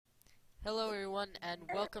Hello everyone, and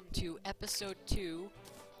welcome to episode 2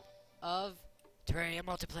 of Terraria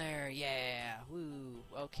multiplayer. Yeah, woo.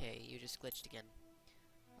 Okay, you just glitched again.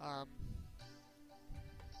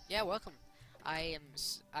 Yeah, welcome. I'm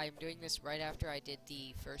doing this right after I did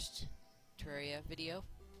the first Terraria video.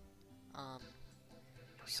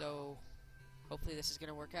 So hopefully this is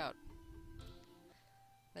gonna work out.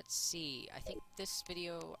 Let's see. I think this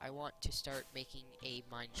video I want to start making a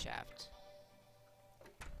mine shaft.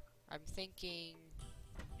 I'm thinking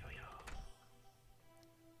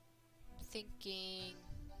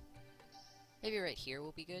maybe right here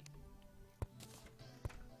will be good.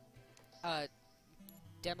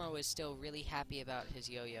 Demo is still really happy about his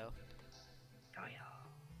yo-yo. Yo-yo.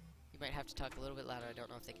 You might have to talk a little bit louder. I don't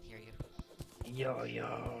know if they can hear you.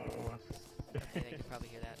 Yo-yo. Okay, they can probably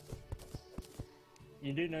hear that.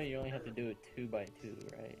 You do know you only have to do it 2 by 2,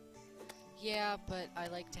 right? Yeah, but I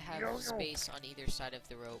like to have Yo-yo. space on either side of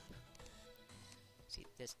the rope. See,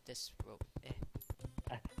 this rope.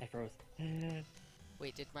 I froze.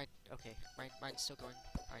 Wait, did mine? Okay, mine's still going.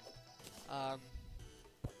 Fine.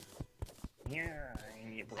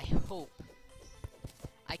 I hope.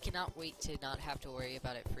 I cannot wait to not have to worry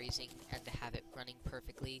about it freezing and to have it running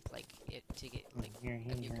perfectly, to get a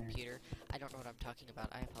new computer. I don't know what I'm talking about.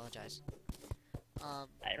 I apologize. I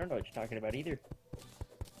don't know what you're talking about either.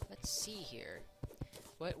 Let's see here.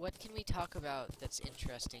 What can we talk about that's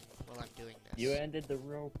interesting while I'm doing this? You ended the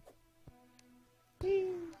rope.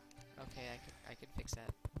 Okay, I can fix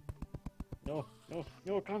that. No,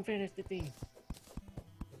 can't finish the thing.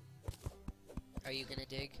 Are you gonna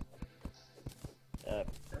dig?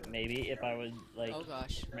 Maybe if I would like. Oh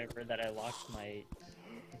gosh. Remember that I locked my.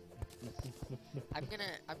 I'm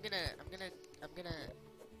gonna.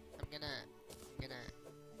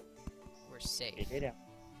 We're safe. Get it out.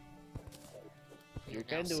 We You are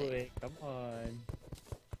now can do safe. it. Come on.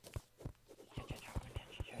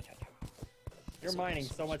 You're mining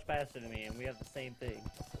so much faster than me, and we have the same thing.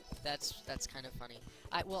 That's kind of funny.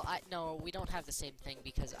 No, we don't have the same thing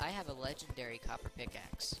because I have a legendary copper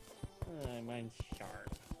pickaxe. Mine's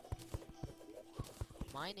sharp.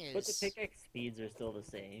 Mine is. But the pickaxe speeds are still the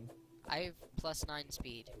same. I have +9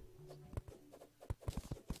 speed.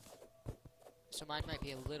 So mine might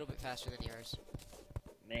be a little bit faster than yours.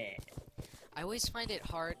 Man. I always find it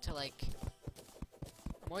hard to I'm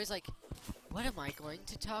always like, what am I going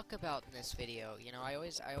to talk about in this video? You know, I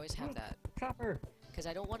always have that. Copper! Because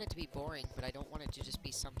I don't want it to be boring, but I don't want it to just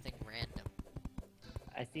be something random.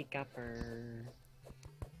 I see copper.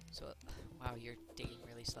 So, wow, you're digging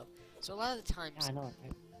really slow. So a lot of the times, I know.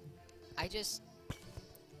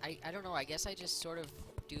 I don't know, I guess I just sort of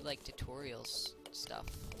do tutorials stuff.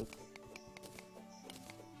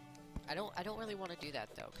 I don't really want to do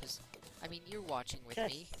that though, because I mean you're watching with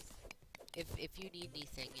me. If you need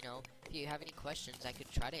anything, you know, if you have any questions, I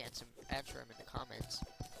could try to answer them in the comments.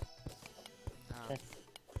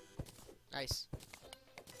 Nice.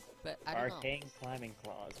 But I don't know. Arcane climbing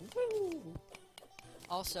claws. Woo!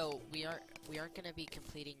 Also, we aren't gonna be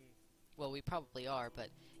completing. Well, we probably are, but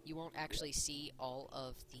you won't actually see all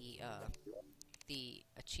of the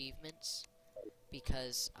achievements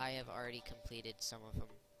because I have already completed some of them.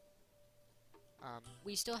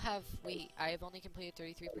 We still have I have only completed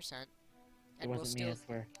 33%, and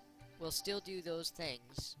we'll still do those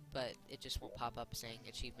things, but it just won't pop up saying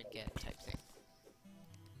achievement get type thing.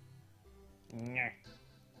 Nyeh.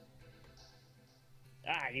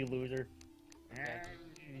 Ah, you loser. Okay.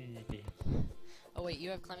 Oh wait, you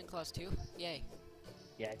have climbing claws too? Yay.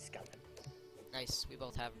 Yeah, I just got them. Nice, we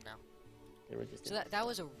both have them now. They were just. So that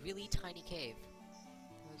was a really tiny cave.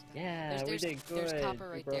 Yeah, we did good. There's copper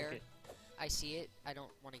right there. It. I see it. I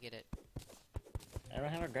don't want to get it. I don't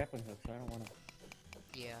have a grappling hook, so I don't want to.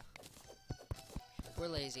 Yeah. We're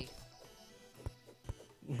lazy.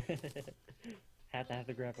 Have to have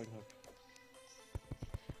the grappling hook.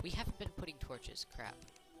 We haven't been putting torches. Crap.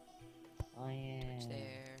 Oh yeah. Torch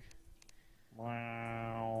there.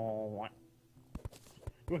 Wow. What?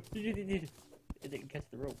 It didn't catch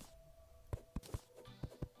the rope.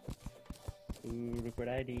 Ooh, look what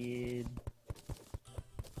I did.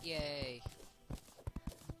 Yay.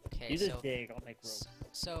 Okay, You just dig, I'll make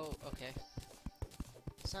rope. Okay.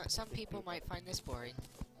 So, some people might find this boring,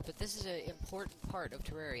 but this is an important part of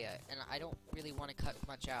Terraria, and I don't really want to cut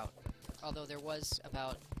much out. Although there was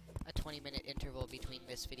about a 20-minute interval between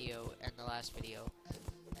this video and the last video,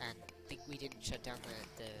 and we didn't shut down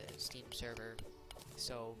the Steam server,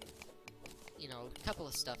 so, you know, a couple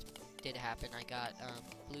of stuff did happen. I got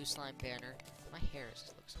blue slime banner. My hair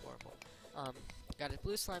looks horrible. Got a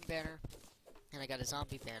blue slime banner, and I got a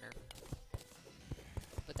zombie banner.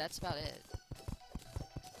 But that's about it.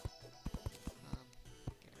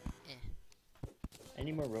 I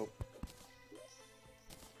need more rope.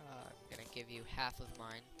 I'm gonna give you half of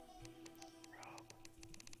mine.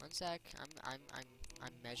 One sec. I'm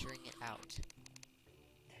measuring it out.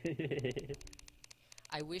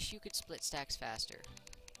 I wish you could split stacks faster.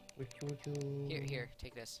 Here,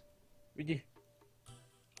 take this.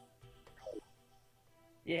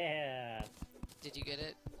 Yeah. Did you get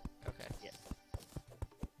it? Okay. Yes.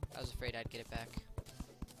 I was afraid I'd get it back.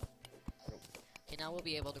 Okay, now we'll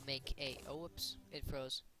be able to make a. Oh, whoops! It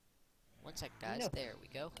froze. One sec, guys. No. There we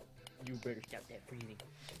go. You better stop that freezing.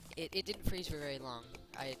 It didn't freeze for very long.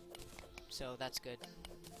 So that's good.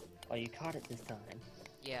 Oh, you caught it this time.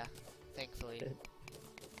 Yeah, thankfully.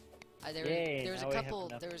 Yay, there was now a we have couple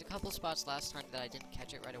enough. there was a couple spots last time that I didn't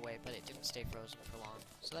catch it right away, but it didn't stay frozen for long,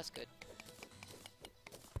 so that's good.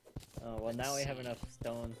 Oh, well, now we Let's have see. enough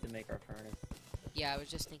stone to make our furnace. Yeah, I was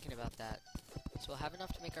just thinking about that. So we'll have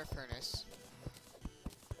enough to make our furnace.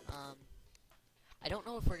 I don't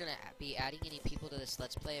know if we're gonna be adding any people to this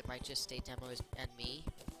Let's Play. It might just stay Demos and me,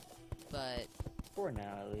 but For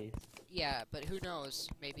now, at least. yeah. But who knows?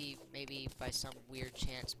 Maybe by some weird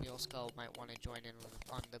chance, Mule Skull might want to join in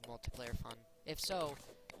on the multiplayer fun. If so,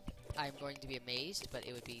 I'm going to be amazed, but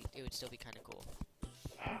it would still be kind of cool.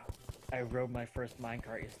 I rode my first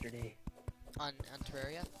minecart yesterday. On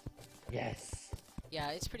Terraria. Yes.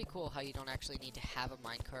 Yeah, it's pretty cool how you don't actually need to have a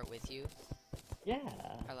minecart with you. Yeah.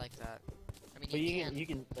 I like that. I mean, But you can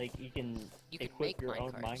you can make equip your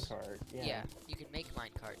own minecarts. minecart. Yeah, you can make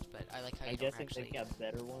minecarts, but I like how I you guess don't if they actually got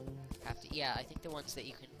better ones. have to. Yeah, I think the ones that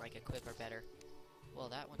you can like equip are better. Well,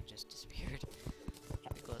 that one just disappeared.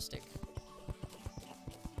 The glow stick.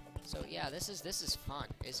 So yeah, this is fun,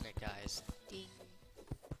 isn't it, guys? Ding.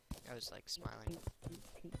 I was like smiling.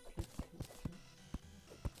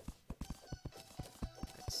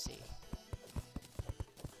 Let's see.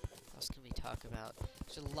 What else can we talk about?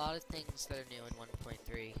 There's a lot of things that are new in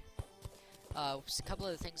 1.3. A couple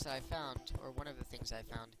of the things that I found, or one of the things I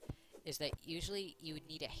found, is that usually you would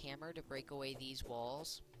need a hammer to break away these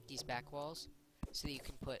walls, these back walls, so that you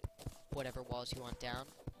can put whatever walls you want down.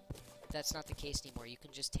 That's not the case anymore. You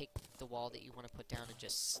can just take the wall that you want to put down and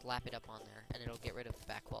just slap it up on there, and it'll get rid of the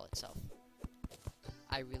back wall itself.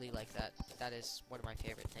 I really like that. That is one of my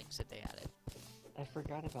favorite things that they added. I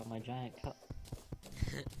forgot about my giant cup.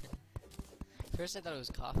 First I thought it was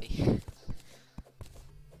coffee.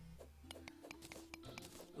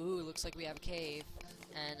 Ooh, it looks like we have a cave,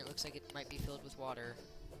 and it looks like it might be filled with water.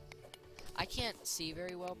 I can't see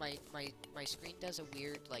very well. My screen does a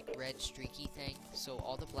weird, like, red streaky thing, so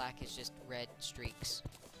all the black is just red streaks.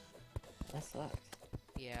 That sucks.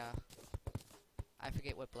 Yeah. I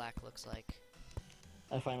forget what black looks like.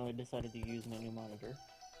 I finally decided to use my new monitor.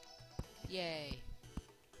 Yay.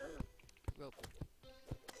 Rope.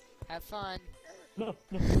 Have fun. No,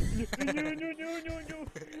 no, no.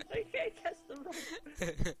 I can't catch the rope.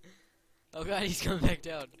 Oh god, he's coming back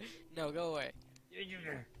down. No, go away. Yo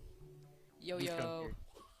He's come yo. here.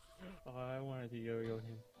 Oh, I wanted to yo-yo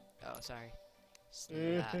him. Oh, sorry.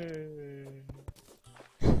 Slap. Ooh,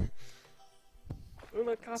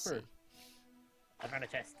 look, Let's copper. see. I found a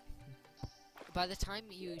chest. By the time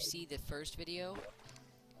you see the first video,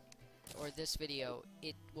 or this video,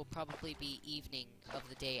 it will probably be evening of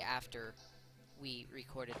the day after we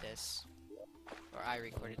recorded this. Or I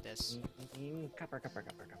recorded this. Copper.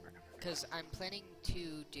 Because I'm planning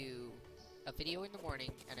to do a video in the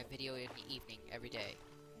morning and a video in the evening every day.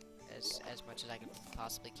 As much as I can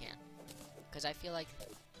possibly can. Because I feel like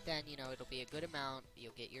then, you know, it'll be a good amount,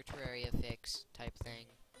 you'll get your Terraria fix type thing.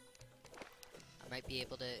 I might be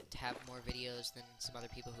able to have more videos than some other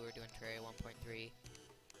people who are doing Terraria 1.3.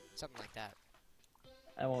 Something like that.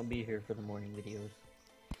 I won't be here for the morning videos.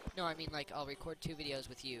 No, I mean, like, I'll record 2 videos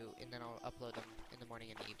with you, and then I'll upload them in the morning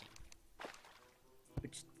and the evening.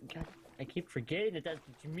 Which, God, I keep forgetting that that's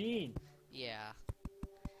what you mean. Yeah.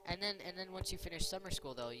 And then once you finish summer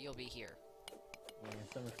school, though, you'll be here. Yeah,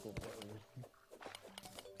 summer school blows.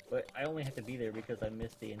 But I only have to be there because I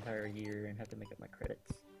missed the entire year and have to make up my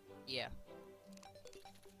credits. Yeah.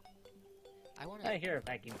 I wanna... I hear a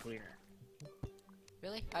vacuum cleaner.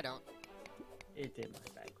 Really? I don't. It's in my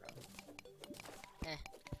background.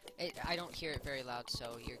 I don't hear it very loud,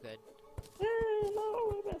 so you're good.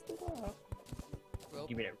 No, I messed it up. Rope.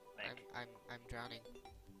 Give me that back. I'm drowning.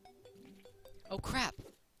 Oh crap!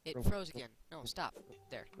 It Rope, froze rope. again. No, stop.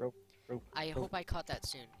 There. Rope. I hope I caught that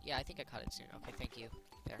soon. Yeah, I think I caught it soon. Okay, thank you.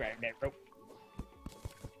 There. Grab that rope.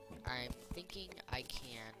 I'm thinking I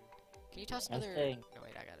can... Can you toss I'm another... staying. No,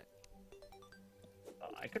 wait, I got it.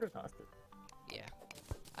 I could have tossed it. Yeah.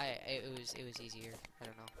 It was easier. I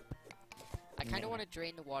don't know. I kind of Yeah. want to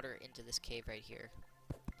drain the water into this cave right here.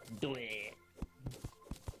 Do it.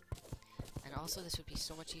 And also, this would be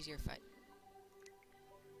so much easier if I...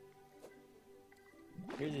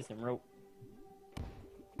 Here's you some rope.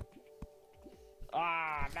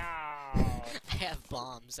 Ah, no! I have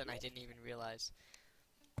bombs, and I didn't even realize.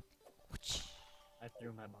 I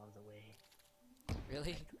threw my bombs away.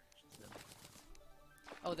 Really?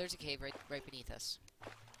 Oh, there's a cave right beneath us.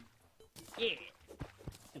 Yeah!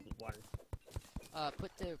 Stupid water.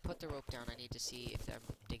 Put the rope down. I need to see if I'm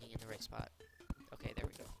digging in the right spot. Okay, there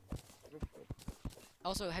we go. Rope.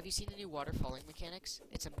 Also, have you seen the new water falling mechanics?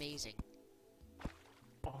 It's amazing.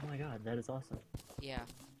 Oh my god, that is awesome. Yeah.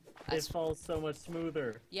 It falls so much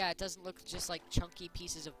smoother. Yeah, it doesn't look just like chunky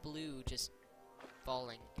pieces of blue just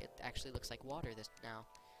falling. It actually looks like water now.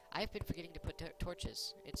 I've been forgetting to put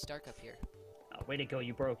torches. It's dark up here. Oh, way to go,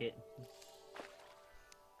 you broke it.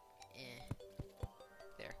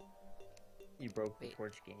 There. You broke the Wait.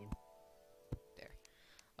 torch game. There.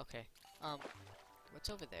 Okay. What's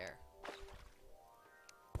over there?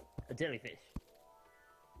 A jellyfish.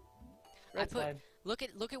 I put. Look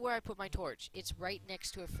at where I put my torch. It's right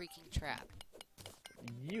next to a freaking trap.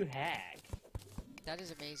 You hack. That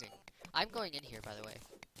is amazing. I'm going in here, by the way.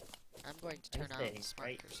 I'm going to turn on the smart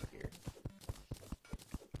right cursor. here.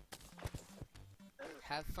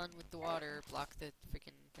 Have fun with the water. Block the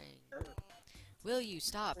freaking thing. Will you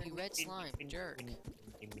stop, you red slime jerk?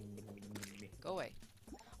 Go away.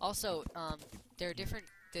 Also, there are different.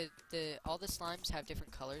 All the slimes have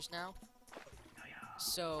different colors now.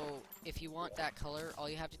 So if you want that color, all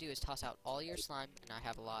you have to do is toss out all your slime, and I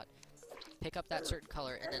have a lot. Pick up that certain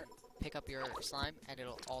color, and then pick up your slime, and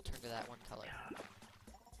it'll all turn to that one color.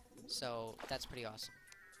 So that's pretty awesome.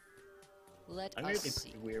 Let I'm us really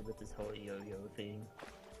see. weird with this whole yo-yo thing.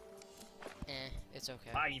 It's okay.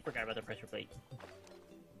 Ah, you forgot about the pressure plate.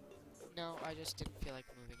 No, I just didn't feel like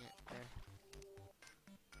moving it there.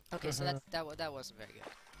 Okay, so that wasn't very good.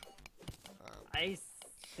 I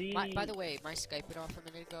see. By the way, my Skype went off a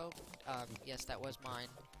minute ago. Yes, that was mine.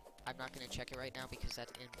 I'm not gonna check it right now because that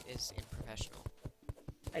is unprofessional.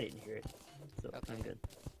 I didn't hear it, so Okay. I'm good.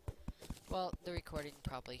 Well, the recording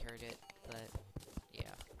probably heard it, but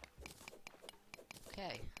yeah.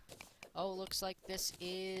 Okay. Oh, looks like this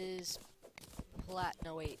is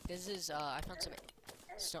no wait. This is I found some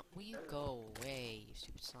stone. Will you go away, you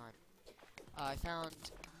stupid slime? I found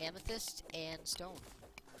amethyst and stone.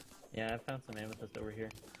 Yeah, I found some amethyst over here.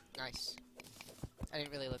 Nice. I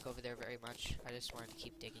didn't really look over there very much. I just wanted to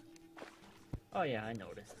keep digging. Oh yeah, I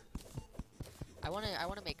noticed. I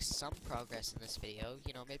wanna make some progress in this video.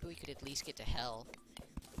 You know, maybe we could at least get to hell.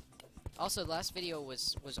 Also, the last video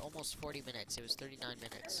was almost 40 minutes. It was 39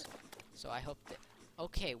 minutes. So I hope that...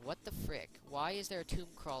 Okay, what the frick? Why is there a tomb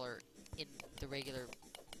crawler in the regular...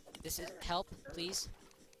 This is... Help, please.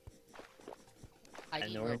 I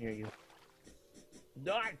need nowhere rope. near you.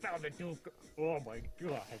 No, I found the tomb. Oh my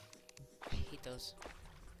god. I hate those.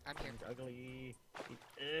 I'm here. It's ugly. It's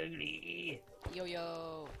ugly.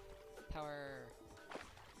 Yo-yo. Power.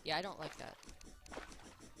 Yeah, I don't like that.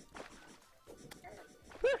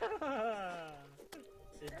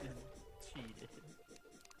 It just cheated.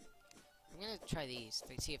 I'm gonna try these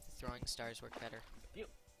to see if the throwing stars work better. Yep.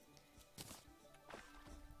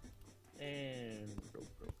 And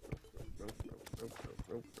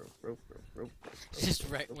rope. Just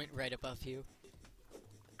went right above you.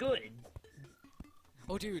 Good.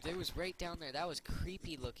 Oh, dude, it was right down there. That was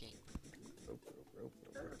creepy looking. Rope.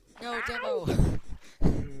 No, demo.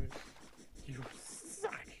 You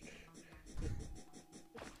suck.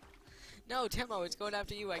 No, demo. It's going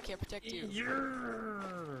after you. I can't protect you.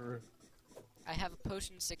 Yeah. I have a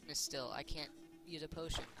potion sickness still. I can't use a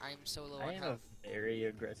potion. I'm so low on I am health. a very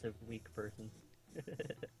aggressive, weak person.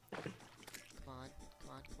 Come on.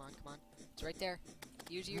 It's right there.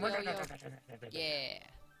 Use your yo-yo. Yeah.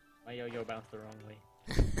 My yo-yo bounced the wrong way.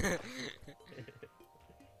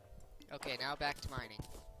 Okay, now back to mining.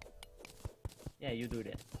 Yeah, you do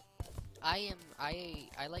that. I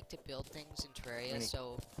like to build things in Terraria,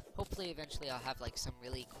 so hopefully eventually I'll have like some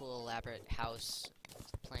really cool elaborate house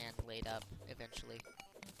plan laid up eventually.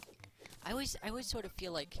 I always sort of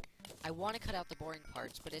feel like I want to cut out the boring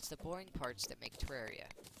parts, but it's the boring parts that make Terraria.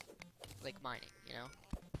 Like mining, you know?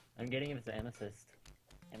 I'm getting into amethyst.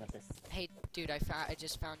 Amethyst. Hey, dude, I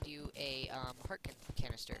just found you a heart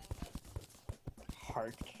canister.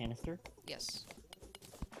 Heart canister? Yes.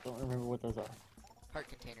 Don't remember what those are. Heart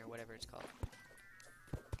container, whatever it's called.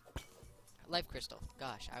 Life crystal.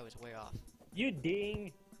 Gosh, I was way off. You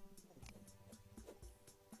ding!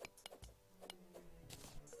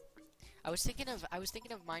 I was thinking of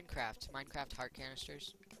Minecraft heart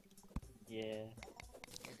canisters. Yeah.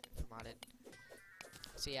 For modded.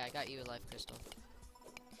 So yeah, I got you a life crystal.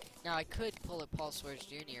 Now I could pull a Paul Swears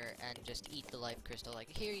Jr. and just eat the life crystal.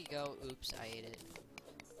 Like, here you go. Oops, I ate it.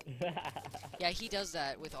 Yeah, he does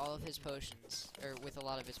that with all of his potions, or with a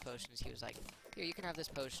lot of his potions. He was like, here, you can have this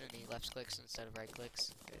potion, and he left clicks instead of right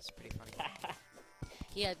clicks. It's pretty funny.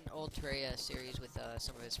 He had an old Terraria series with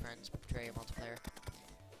some of his friends, Terraria multiplayer.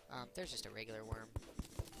 There's just a regular worm.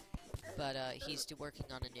 But he's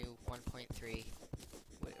working on a new 1.3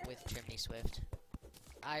 with Chimney Swift.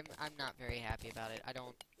 I'm not very happy about it. I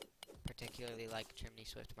don't particularly like Chimney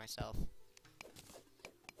Swift myself.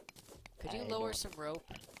 Could you lower some rope?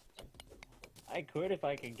 I could if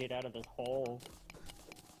I could get out of this hole.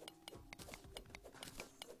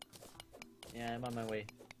 Yeah, I'm on my way.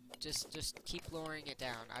 Just keep lowering it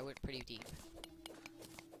down. I went pretty deep.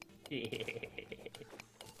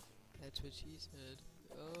 That's what she said.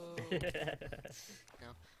 Oh.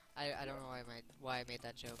 No, I don't know why I made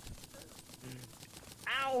that joke.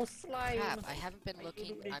 Ow, slime! Crap, I haven't been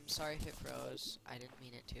looking. I'm sorry if it froze. I didn't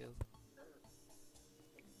mean it to.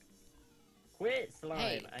 Quit, slime!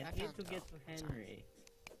 Hey, I I need found- to get oh, to Henry.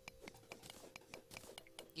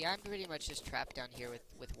 Yeah, I'm pretty much just trapped down here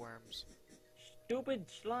with worms. Stupid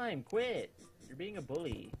slime, quit! You're being a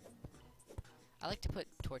bully. I like to put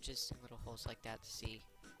torches in little holes like that to see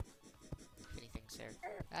if anything's there.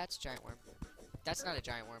 That's a giant worm. That's not a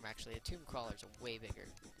giant worm, actually. A tomb crawler's way bigger.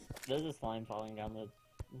 There's a slime falling down the...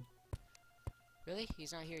 Really?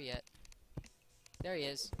 He's not here yet. There he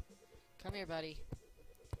is. Come here, buddy.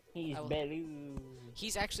 He's I will- Baloo.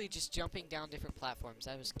 He's actually just jumping down different platforms.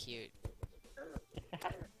 That was cute.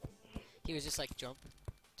 He was just like, jump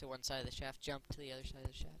to one side of the shaft, jump to the other side of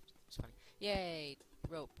the shaft. It's funny. Yay!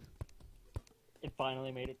 Rope. It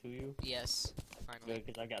finally made it to you. Yes. Finally. Good,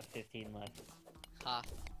 because I got 15 left. Ha.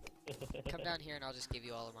 Come down here and I'll just give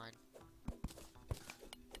you all of mine.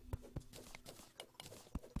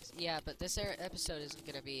 Yeah, but this episode isn't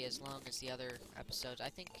gonna be as long as the other episodes. I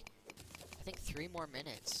think 3 more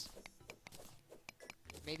minutes.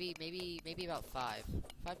 Maybe about 5.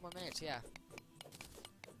 5 more minutes, yeah.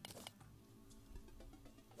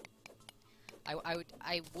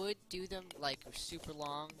 I would do them like super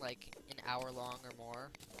long, like an hour long or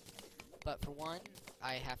more. But for one,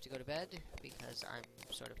 I have to go to bed because I'm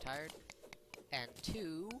sort of tired. And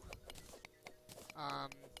 2,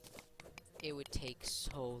 it would take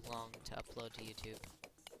so long to upload to YouTube.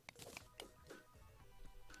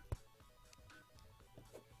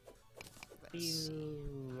 Let's see.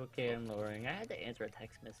 Ew. Okay, I'm lowering. I had to answer a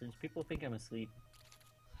text message. People think I'm asleep.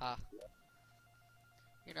 Ha.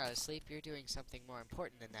 You're not asleep, you're doing something more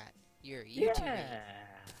important than that. You're YouTubing. Yeah.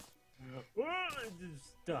 Oh, it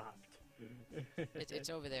just stopped. It's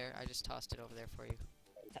over there. I just tossed it over there for you.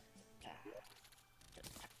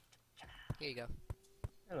 Here you go.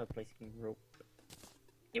 I love placing rope.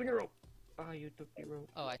 Give me the rope. Oh, you took the rope.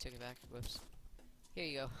 Oh, I took it back. Whoops. Here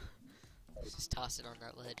you go. Just toss it on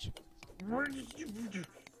that ledge. Where did you?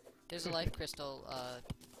 There's a life crystal,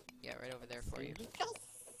 yeah, right over there for you. Just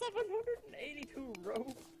 782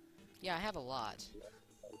 rope. Yeah, I have a lot.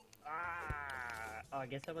 Ah. Oh, I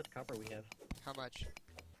guess how much copper we have? How much?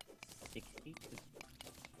 62.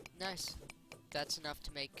 Nice. That's enough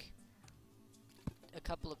to make a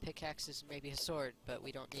couple of pickaxes and maybe a sword, but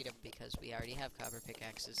we don't need them because we already have copper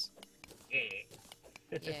pickaxes. Yeah.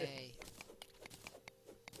 Yay.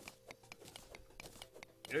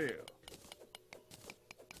 Yeah.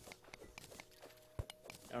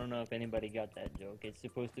 I don't know if anybody got that joke. It's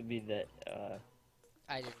supposed to be that,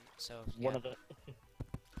 I didn't, so, yeah. one of the...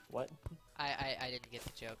 What? I didn't get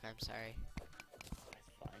the joke, I'm sorry.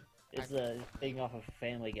 That's fine. It's a thing off of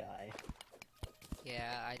Family Guy.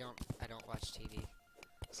 Yeah, I don't watch TV.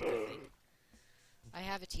 Sadly. I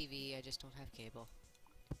have a TV, I just don't have cable.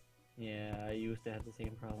 Yeah, I used to have the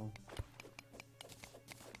same problem.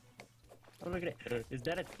 Oh, look at it. Is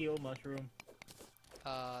that a teal mushroom?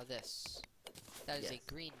 This. That is Yes.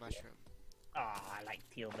 a green mushroom. Ah, I like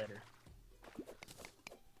teal better.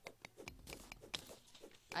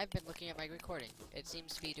 I've been looking at my recording. It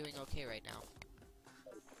seems to be doing okay right now.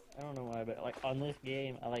 I don't know why, but like on this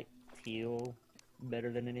game, I like teal better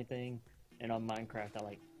than anything, and on Minecraft, I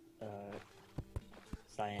like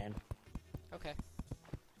cyan. Okay.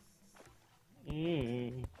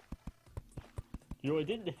 Yo, I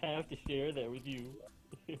didn't have to share that with you.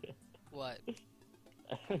 What?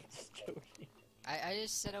 I'm just joking. I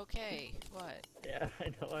just said okay. What? Yeah, I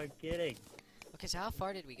know. I'm kidding. Okay, so how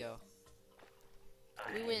far did we go?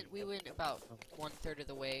 We went about 1/3 of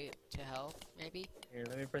the way to hell, maybe? Here,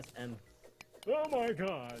 let me press M. Oh my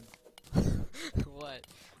god! What?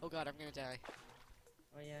 Oh god, I'm gonna die.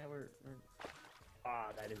 Oh yeah, we're...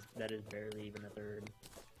 Ah, that is barely even a third.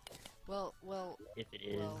 Well, If it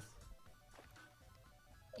is. well,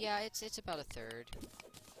 yeah, it's about a third.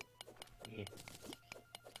 Yeah.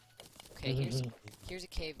 Okay, here's a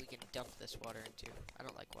cave we can dump this water into. I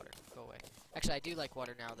don't like water. Go away. Actually, I do like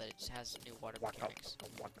water now that it has new water mechanics.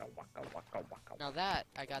 Now that,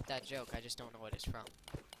 I got that joke, I just don't know what it's from.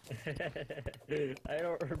 I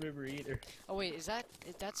don't remember either. Oh wait,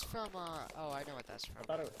 that's from, oh, I know what that's from. I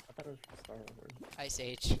thought it was from Star Wars. Ice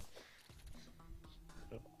Age.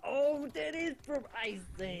 Oh, that is from Ice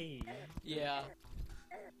Age! Yeah.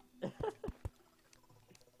 Who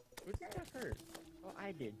just got hurt? Oh,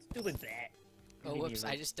 I did. Stupid bat. Oh, whoops,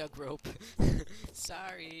 I just dug rope.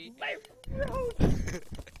 Sorry. My rope!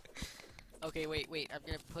 Okay, wait, I'm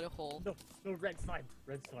gonna put a hole. No, red slime.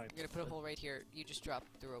 Red slime. I'm gonna put a hole right here. You just drop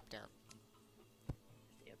the rope down.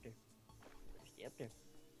 Stay up there. Stay up there.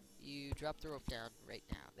 You drop the rope down right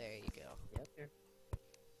now. There you go. Stay up there.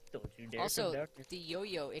 Don't you dare come Also, down here. the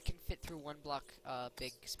yo-yo, it can fit through one block,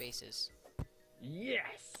 big spaces.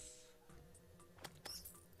 Yes!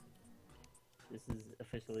 This is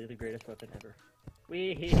officially the greatest weapon ever.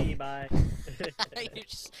 Wee bye. You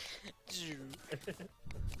just...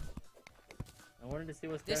 I wanted to see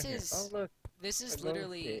what's This down is- here. Oh look, This is a glowstone.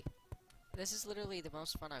 literally the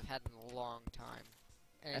most fun I've had in a long time.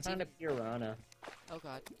 And I it's found even... a piranha. Oh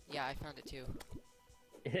god, yeah, I found it too.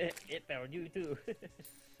 It found you too.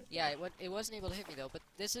 Yeah, it wasn't able to hit me though, but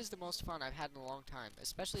this is the most fun I've had in a long time,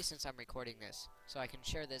 especially since I'm recording this, so I can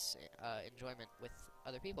share this enjoyment with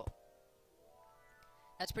other people.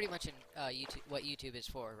 That's pretty much YouTube, what YouTube is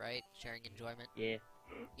for, right? Sharing enjoyment. Yeah.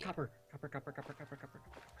 Yeah. Copper.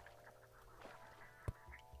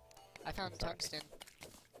 I found Sorry. tungsten.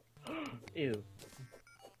 Ew.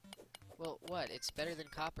 Well, what? It's better than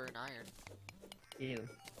copper and iron. Ew.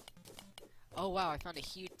 Oh wow, I found a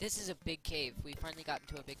huge... This is a big cave. We finally got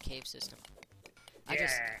into a big cave system.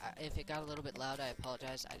 If it got a little bit loud, I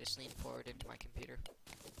apologize. I just leaned forward into my computer.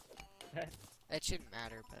 It shouldn't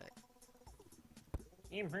matter, but...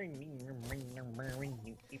 Okay, I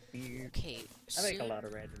make a soon- lot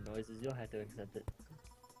of random noises. You'll have to accept it.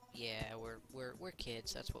 Yeah, we're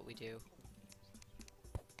kids. That's what we do.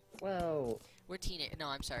 Whoa. We're teenage. No,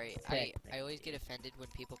 I'm sorry. I Technically. always get offended when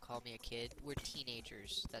people call me a kid. We're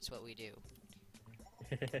teenagers. That's what we do.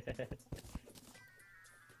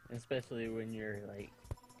 Especially when you're like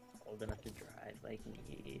old enough to drive, like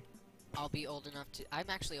me. I'll be old enough to. I'm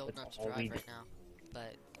actually old That's enough to all we drive right now,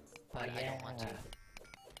 but I don't want to.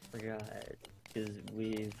 Forgot, because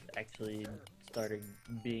we've actually started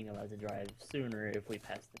being allowed to drive sooner if we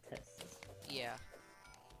pass the tests. Yeah.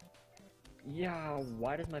 Yeah,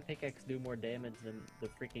 why does my pickaxe do more damage than the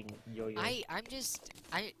freaking yo-yo? I'm just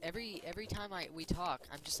every time we talk,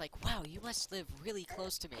 I'm just like, wow, you must live really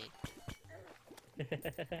close to me.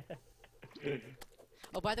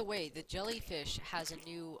 Oh, by the way, the jellyfish has a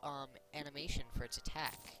new animation for its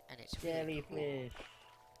attack, and it's really cool. Jellyfish.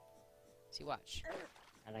 See, watch.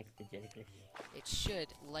 I like the jellyfish. It should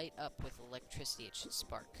light up with electricity. It should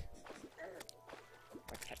spark.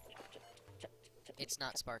 It's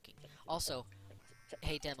not sparking. Also,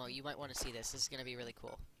 hey Demo, you might want to see this. This is gonna be really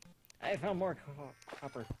cool. I found more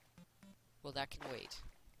copper. Well, that can wait.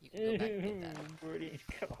 You can go back and get that. Where is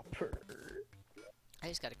copper? I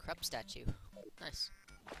just got a Krupp statue. Nice.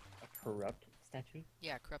 A corrupt statue?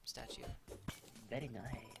 Yeah, Krupp statue. Very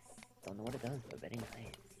nice. Don't know what it does, but very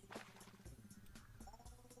nice.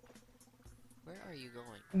 Where are you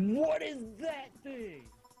going? What is that thing?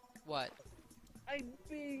 What? I'm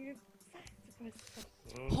being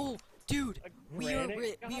Oh, dude! We are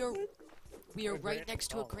goblin? we are Or right granite next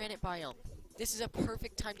to a biome? granite biome. This is a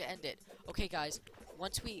perfect time to end it. Okay, guys.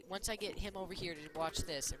 Once I get him over here to watch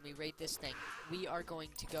this and we raid this thing, we are going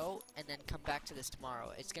to go and then come back to this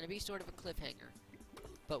tomorrow. It's gonna be sort of a cliffhanger,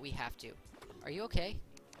 but we have to. Are you okay?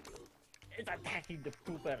 It's attacking the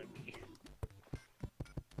poop out of me.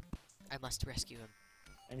 I must rescue him.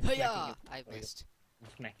 I'm smacking Hiya! you. I Oh, yeah. missed. I'm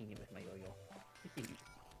smacking you with my yo-yo.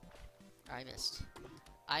 I missed.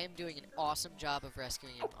 I am doing an awesome job of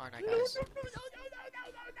rescuing him, aren't I, guys?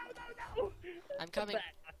 No. I'm coming. That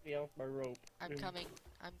knocked me off my rope. I'm coming.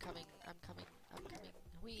 I'm coming. I'm coming. I'm coming.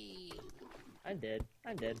 Whee! I'm dead.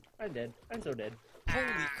 I'm dead. I'm dead. I'm so dead. Holy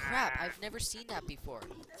crap! I've never seen that before.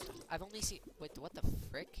 I've only seen. Wait, what the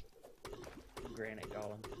frick? Granite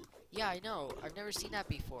golem. Yeah, I know. I've never seen that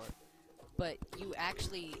before. But you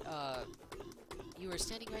actually, you were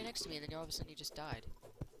standing right next to me, and then all of a sudden you just died.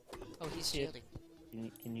 Oh, he's Yeah. shielding.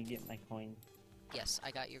 Can you get my coin? Yes,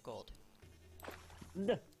 I got your gold.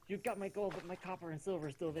 No, you got my gold, but my copper and silver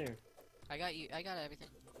is still there. I got you. I got everything.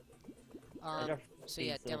 I got So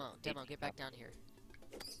yeah, 18 silver, demo, 18 get back copper. down here.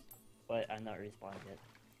 But I'm not respawned yet.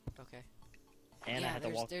 Okay. And yeah, I had to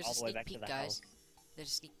walk there's all a the way sneak back to peek, the guys. house. There's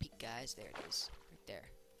a sneak peek, guys. There it is. Right there.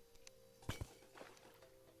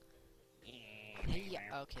 Yeah,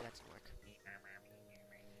 okay, that didn't work.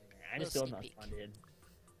 I Little just still sneak not peek. spawned.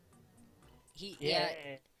 Yeah,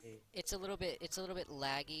 it's a little bit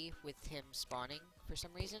laggy with him spawning for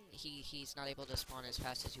some reason. He's not able to spawn as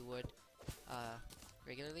fast as you would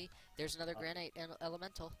regularly. There's another granite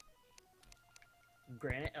elemental.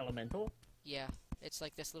 Granite elemental? Yeah, it's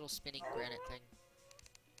like this little spinning granite thing.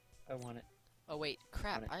 I want it. Oh wait,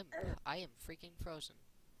 crap! Want I am freaking frozen.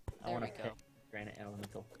 I There want we to go. pet granite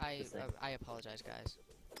elemental. I apologize, guys.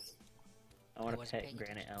 I want to wasn't pet paying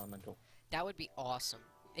granite elemental. That would be awesome.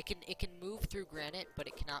 It can move through granite, but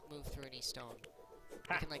it cannot move through any stone.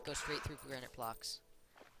 Ha! It can like go straight through granite blocks.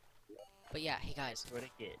 But yeah, hey guys, What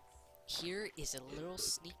it gets. here is a little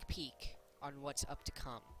sneak peek on what's up to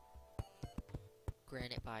come.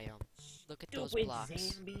 Granite biome. Look at those Stupid blocks.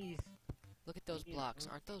 zombies. Look at those blocks.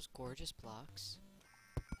 Aren't those gorgeous blocks?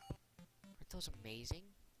 Aren't those amazing?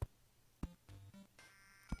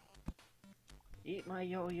 Eat my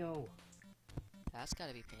yo-yo. That's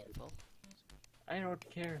gotta be painful. I don't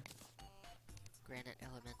care. Granite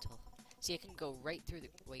elemental. See, it can go right through the...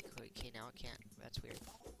 Wait, okay, now it can't. That's weird.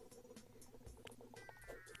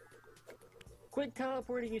 Quit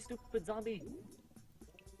teleporting, you stupid zombie.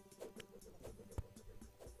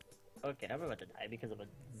 Okay, I'm about to die because of a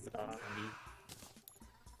zombie.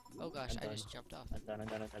 Oh gosh, I'm I just jumped off. I'm done.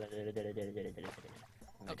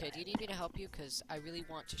 Okay, do you need me to help you? Because I really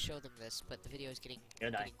want to show them this, but the video is getting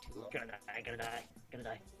Gonna die. too long. Gonna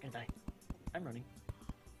die. I'm running.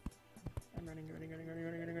 Running.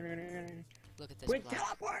 Look at this Quit block.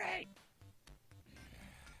 teleporting!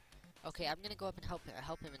 Okay, I'm gonna go up and help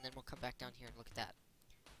him, and then we'll come back down here and look at that.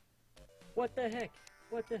 What the heck?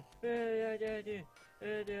 What the?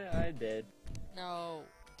 I'm dead. No,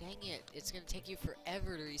 dang it! It's gonna take you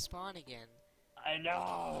forever to respawn again. I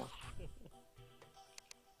know.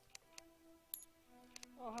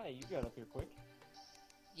 Oh hi, you got up here quick.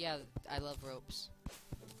 Yeah, I love ropes.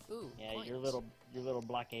 Ooh, Yeah, coins. your little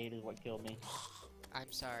blockade is what killed me.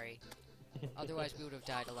 I'm sorry. Otherwise, we would have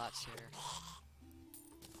died a lot sooner.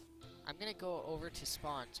 I'm gonna go over to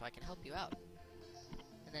spawn so I can help you out.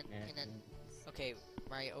 And then, okay,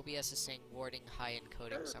 my OBS is saying warding high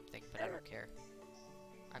encoding something, but I don't care.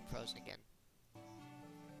 I'm frozen again.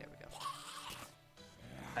 There we go.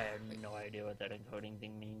 I have no idea what that encoding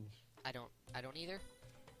thing means. I don't either.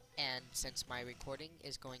 And since my recording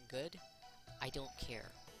is going good, I don't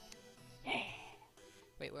care.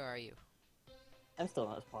 Wait, where are you? I'm still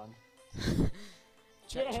not spawned.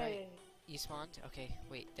 Try. You spawned? Okay,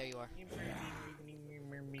 wait, there you are.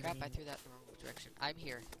 Crap, I threw that in the wrong direction. I'm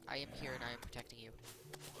here. I am here and I am protecting you.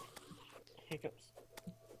 Hiccups.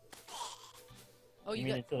 Oh, you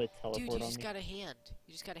mean got... until they teleport Dude, you on just me? got a hand.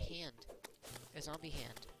 You just got a hand. A zombie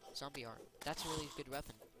hand. Zombie arm. That's a really good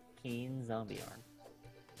weapon. Keen zombie arm.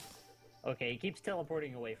 Okay, he keeps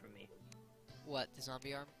teleporting away from me. What, the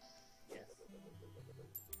zombie arm? Yes.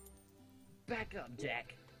 Back up,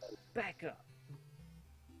 Jack. Back up.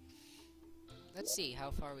 Let's see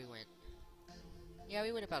how far we went. Yeah,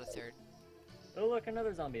 we went about a third. Oh look,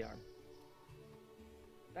 another zombie arm.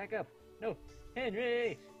 Back up. No,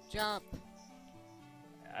 Henry! Jump!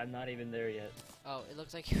 I'm not even there yet. Oh, it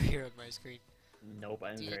looks like you're here on my screen. Nope,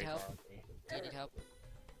 I'm Do you very need help? far away. Do you need help?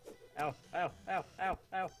 Ow, ow, ow, ow,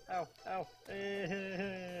 ow, ow, ow.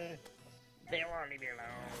 They won't leave me alone.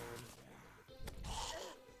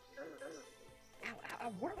 Ow, ow,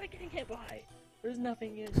 ow, what am I getting hit by? There's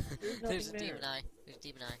nothing in. There's nothing There's a there. demon eye. There's a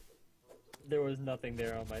demon eye. There was nothing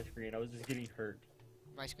there on my screen. I was just getting hurt.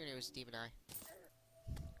 My screen it was a demon eye.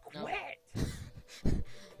 No. Quit!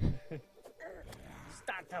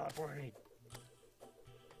 Stop teleporting.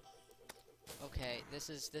 Okay, this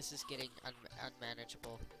is getting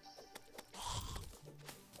unmanageable.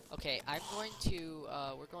 Okay, I'm going to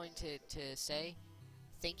we're going to say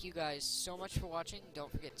thank you guys so much for watching.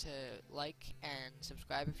 Don't forget to like and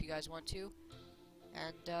subscribe if you guys want to.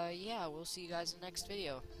 And yeah, we'll see you guys in the next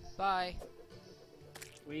video. Bye.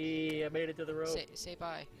 We made it to the road. Say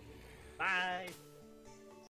bye. Bye.